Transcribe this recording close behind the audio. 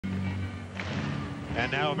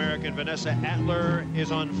And now American Vanessa Atler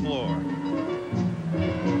is on floor.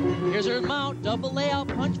 Here's her mount, double layout,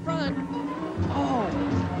 punch front. Oh.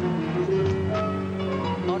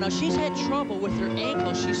 Oh, now she's had trouble with her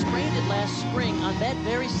ankle. She sprained it last spring on that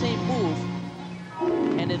very same move.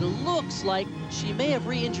 And it looks like she may have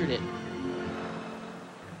re-injured it.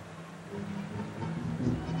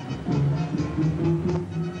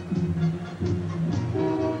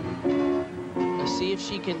 Let's see if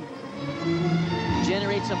she can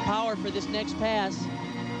generate some power for this next pass.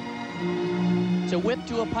 It's a whip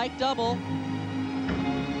to a pike double.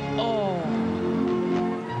 Oh.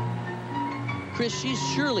 Chris, she's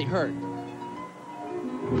surely hurt.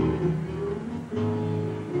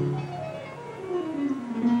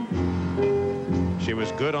 She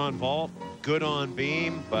was good on vault, good on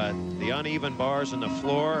beam, but the uneven bars on the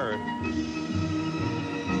floor are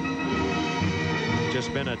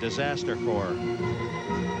just been a disaster for her.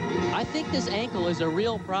 I think this ankle is a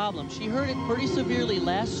real problem. She hurt it pretty severely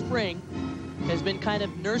last spring, has been kind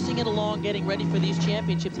of nursing it along, getting ready for these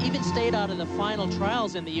championships, even stayed out of the final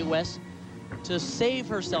trials in the U.S. to save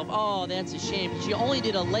herself. Oh, that's a shame. She only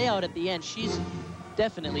did a layout at the end. She's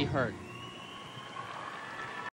definitely hurt.